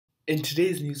In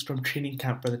today's news from training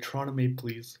camp for the Toronto Maple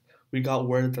Leafs, we got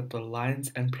word that the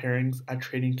lines and pairings at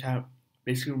training camp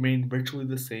basically remained virtually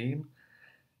the same.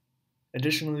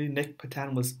 Additionally, Nick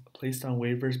Petan was placed on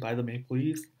waivers by the Maple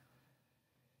Leafs.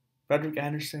 Frederik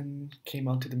Andersen came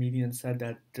out to the media and said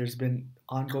that there's been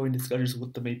ongoing discussions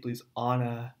with the Maple Leafs on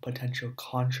a potential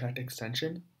contract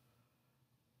extension.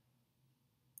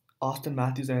 Austin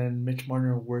Matthews and Mitch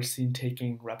Marner were seen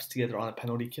taking reps together on a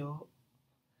penalty kill.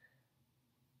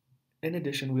 In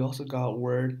addition, we also got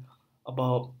word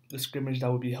about the scrimmage that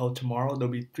will be held tomorrow.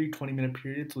 There'll be three 20-minute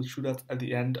periods with shootouts at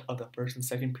the end of the first and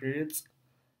second periods.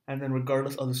 And then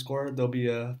regardless of the score, there'll be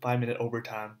a 5-minute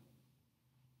overtime.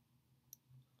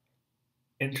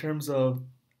 In terms of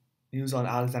news on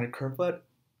Alexander Kerfoot,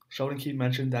 Sheldon Keefe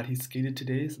mentioned that he skated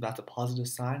today, so that's a positive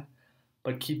sign.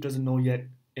 But Keefe doesn't know yet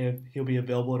if he'll be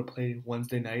available to play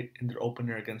Wednesday night in their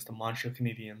opener against the Montreal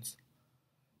Canadiens.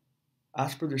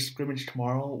 As for their scrimmage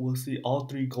tomorrow, we'll see all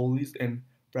three goalies in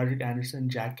Frederik Andersen,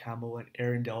 Jack Campbell, and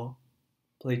Aaron Dell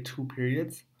play 2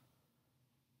 periods.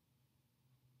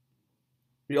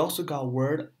 We also got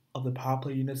word of the power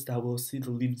play units that we'll see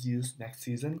the Leafs use next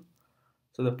season.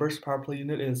 So the first power play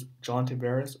unit is John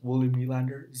Tavares, William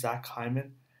Nylander, Zach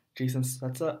Hyman, Jason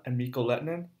Spezza, and Mikko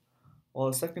Lehtinen.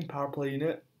 While the second power play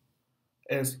unit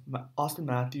is Austin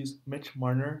Matthews, Mitch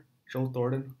Marner, Joe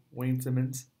Thornton, Wayne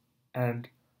Simmons, and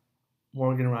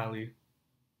Morgan Riley.